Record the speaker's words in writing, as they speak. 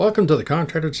Welcome to the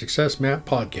Contractor Success Map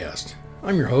podcast.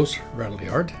 I'm your host, Bradley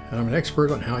Hart, and I'm an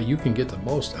expert on how you can get the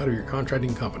most out of your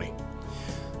contracting company.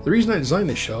 The reason I designed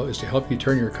this show is to help you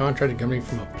turn your contracting company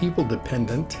from a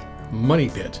people-dependent money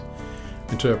pit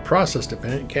into a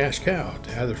process-dependent cash cow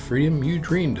to have the freedom you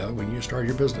dreamed of when you started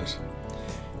your business.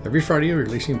 Every Friday, we're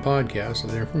releasing podcasts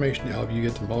with information to help you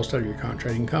get the most out of your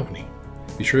contracting company.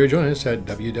 Be sure to join us at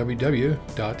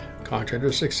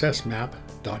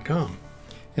www.contractorsuccessmap.com.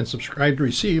 and subscribe to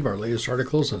receive our latest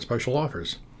articles and special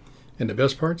offers. And the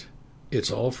best part,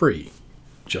 it's all free,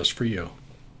 just for you.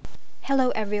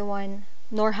 Hello everyone,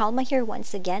 Nor Halma here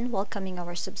once again, welcoming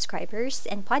our subscribers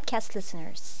and podcast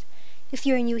listeners. If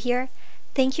you're new here,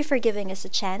 thank you for giving us a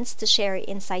chance to share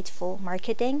insightful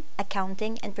marketing,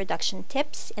 accounting, and production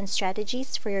tips and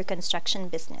strategies for your construction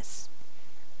business.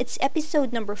 It's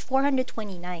episode number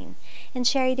 429, and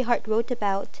Sherry DeHart wrote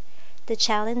about the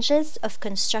challenges of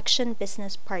construction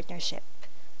business partnership.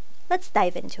 Let's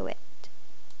dive into it.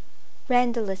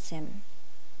 Randallism.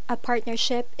 A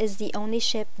partnership is the only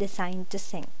ship designed to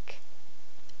sink.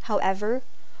 However,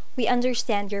 we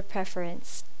understand your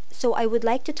preference, so I would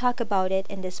like to talk about it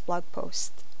in this blog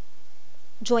post.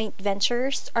 Joint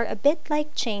ventures are a bit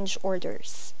like change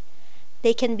orders.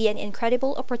 They can be an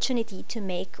incredible opportunity to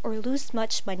make or lose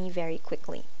much money very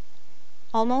quickly.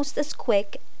 Almost as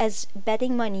quick as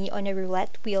betting money on a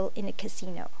roulette wheel in a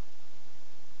casino.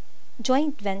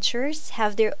 Joint ventures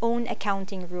have their own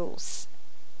accounting rules.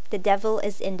 The devil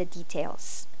is in the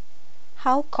details.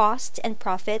 How costs and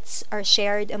profits are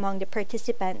shared among the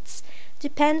participants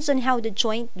depends on how the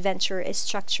joint venture is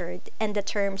structured and the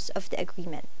terms of the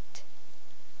agreement.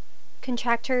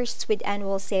 Contractors with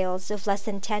annual sales of less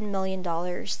than $10 million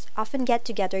often get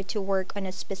together to work on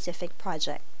a specific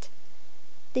project.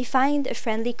 They find a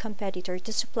friendly competitor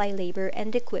to supply labor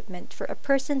and equipment for a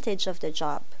percentage of the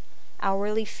job,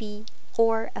 hourly fee,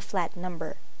 or a flat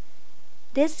number.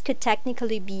 This could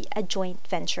technically be a joint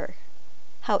venture.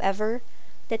 However,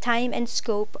 the time and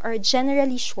scope are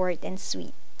generally short and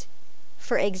sweet.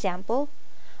 For example,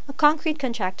 a concrete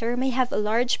contractor may have a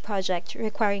large project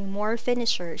requiring more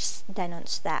finishers than on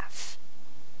staff.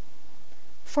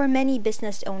 For many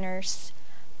business owners,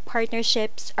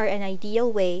 partnerships are an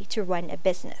ideal way to run a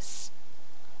business.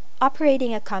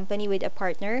 Operating a company with a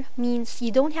partner means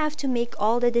you don't have to make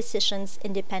all the decisions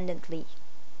independently.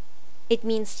 It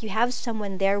means you have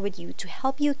someone there with you to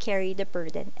help you carry the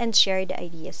burden and share the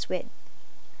ideas with.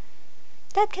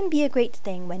 That can be a great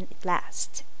thing when it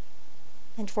lasts.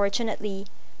 Unfortunately,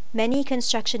 many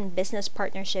construction business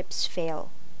partnerships fail.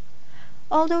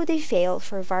 Although they fail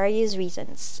for various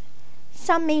reasons,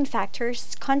 some main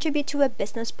factors contribute to a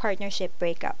business partnership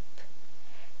breakup.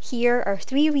 Here are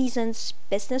 3 reasons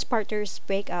business partners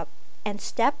break up and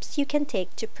steps you can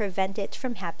take to prevent it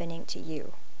from happening to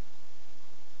you.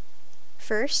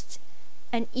 First,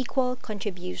 unequal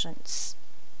contributions.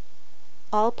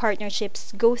 All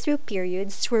partnerships go through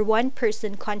periods where one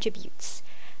person contributes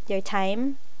their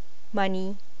time,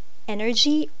 money,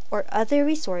 energy, or other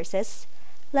resources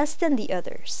less than the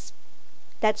others.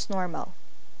 That's normal.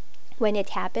 When it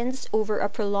happens over a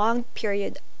prolonged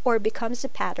period or becomes a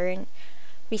pattern,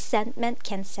 resentment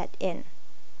can set in,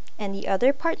 and the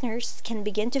other partners can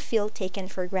begin to feel taken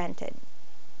for granted.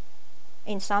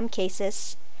 In some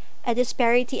cases, a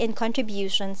disparity in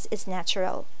contributions is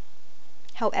natural.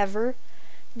 However,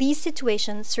 these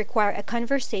situations require a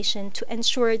conversation to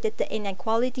ensure that the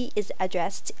inequality is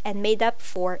addressed and made up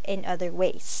for in other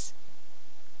ways.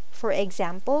 For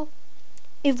example,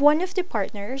 if one of the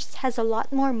partners has a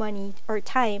lot more money or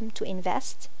time to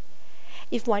invest,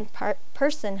 if one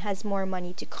person has more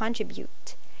money to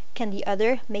contribute, can the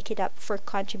other make it up for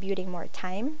contributing more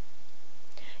time?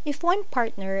 If one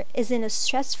partner is in a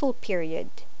stressful period,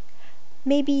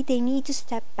 maybe they need to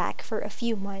step back for a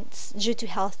few months due to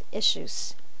health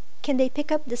issues. Can they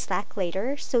pick up the slack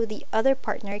later so the other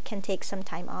partner can take some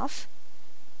time off?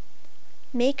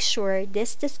 Make sure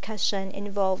this discussion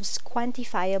involves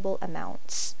quantifiable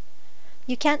amounts.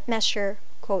 You can't measure,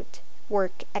 quote,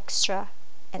 work extra,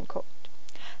 end quote.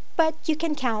 But you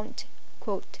can count,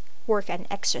 quote, work an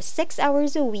extra 6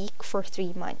 hours a week for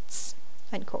 3 months,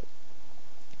 unquote.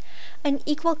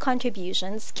 Unequal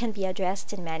contributions can be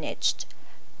addressed and managed,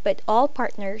 but all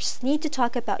partners need to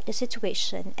talk about the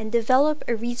situation and develop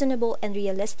a reasonable and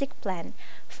realistic plan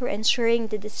for ensuring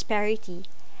the disparity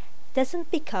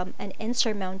doesn't become an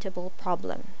insurmountable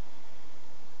problem.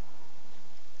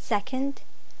 Second,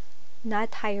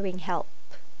 not hiring help.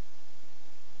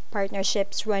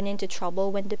 Partnerships run into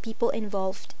trouble when the people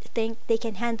involved think they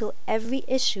can handle every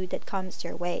issue that comes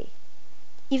their way,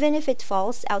 even if it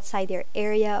falls outside their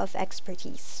area of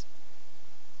expertise.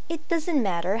 It doesn't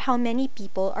matter how many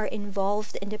people are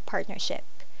involved in the partnership.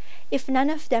 If none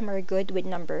of them are good with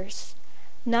numbers,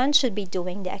 none should be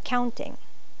doing the accounting.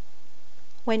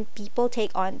 When people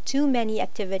take on too many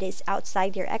activities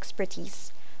outside their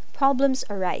expertise, problems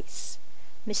arise,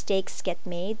 mistakes get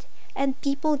made, and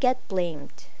people get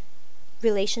blamed.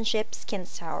 Relationships can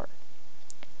sour.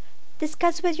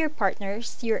 Discuss with your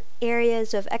partners your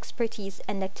areas of expertise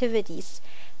and activities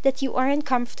that you aren't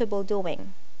comfortable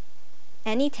doing.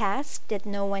 Any task that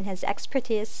no one has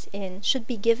expertise in should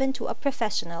be given to a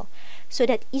professional so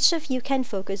that each of you can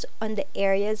focus on the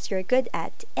areas you're good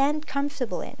at and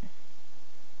comfortable in.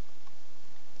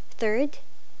 Third,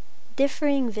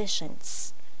 differing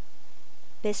visions.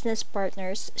 Business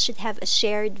partners should have a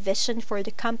shared vision for the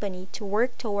company to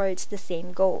work towards the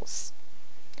same goals.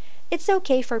 It's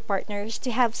okay for partners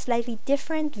to have slightly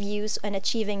different views on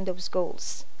achieving those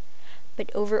goals,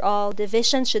 but overall, the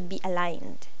vision should be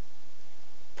aligned.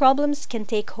 Problems can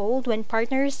take hold when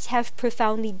partners have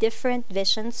profoundly different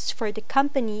visions for the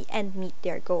company and meet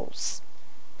their goals.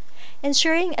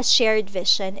 Ensuring a shared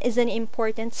vision is an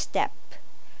important step.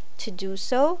 To do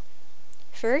so,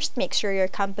 first make sure your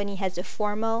company has a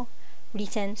formal,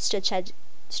 written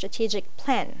strategic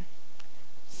plan.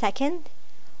 Second,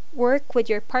 work with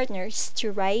your partners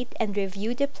to write and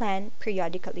review the plan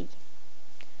periodically.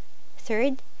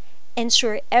 Third,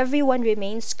 ensure everyone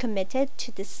remains committed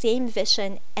to the same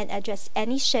vision and address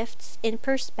any shifts in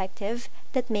perspective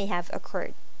that may have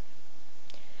occurred.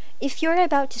 If you're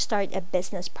about to start a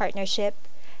business partnership,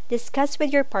 discuss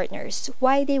with your partners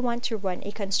why they want to run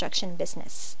a construction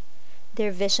business,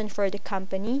 their vision for the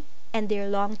company, and their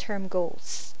long-term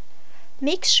goals.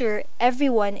 Make sure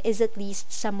everyone is at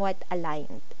least somewhat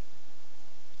aligned.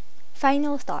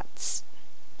 Final thoughts.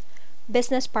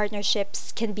 Business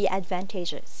partnerships can be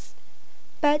advantageous,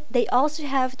 but they also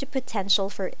have the potential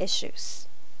for issues.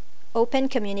 Open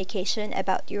communication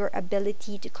about your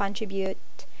ability to contribute,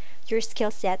 your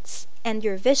skill sets, and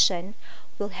your vision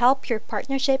will help your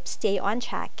partnership stay on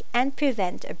track and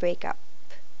prevent a breakup.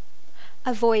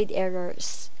 Avoid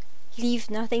errors. Leave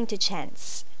nothing to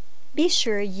chance. Be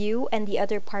sure you and the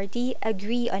other party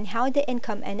agree on how the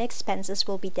income and expenses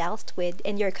will be dealt with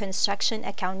in your construction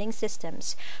accounting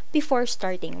systems before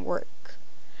starting work.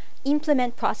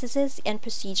 Implement processes and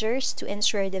procedures to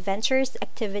ensure the venture's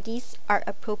activities are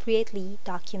appropriately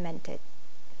documented.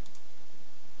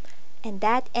 And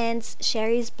that ends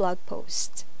Sherry's blog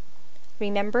post.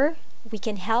 Remember, we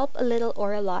can help a little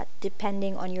or a lot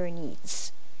depending on your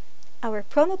needs. Our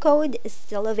promo code is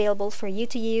still available for you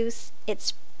to use.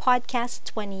 It's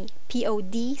podcast20,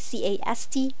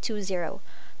 PODCAST20,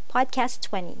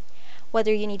 podcast20.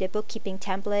 Whether you need a bookkeeping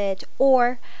template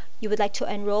or you would like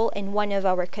to enroll in one of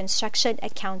our construction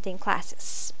accounting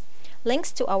classes.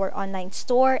 Links to our online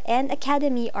store and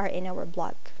academy are in our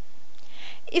blog.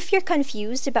 If you're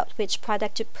confused about which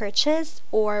product to purchase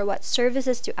or what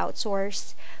services to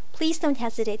outsource, please don't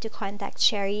hesitate to contact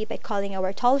Sherry by calling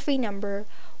our toll-free number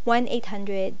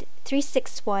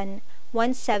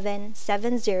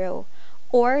 1-800-361-1770,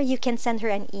 or you can send her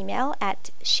an email at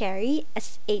Sherry,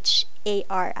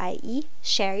 SHARIE,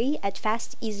 Sherry at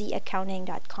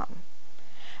fasteasyaccounting.com.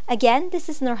 Again, this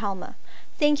is Norhalma.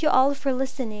 Thank you all for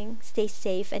listening. Stay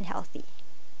safe and healthy.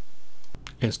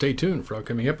 And stay tuned for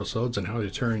upcoming episodes on how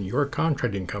to turn your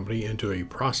contracting company into a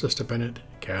process-dependent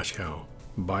cash cow.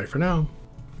 Bye for now.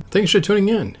 Thanks for tuning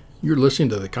in. You're listening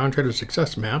to the Contractor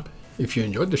Success Map. If you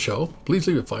enjoyed the show, please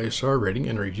leave a 5-star rating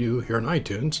and review here on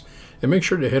iTunes, and make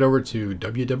sure to head over to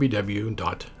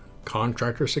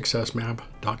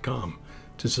www.contractorsuccessmap.com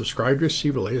to subscribe to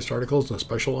receive the latest articles and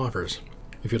special offers.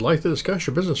 If you'd like to discuss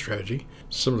your business strategy,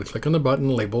 simply click on the button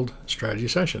labeled Strategy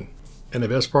Session. And the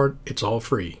best part, it's all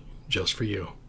free, just for you.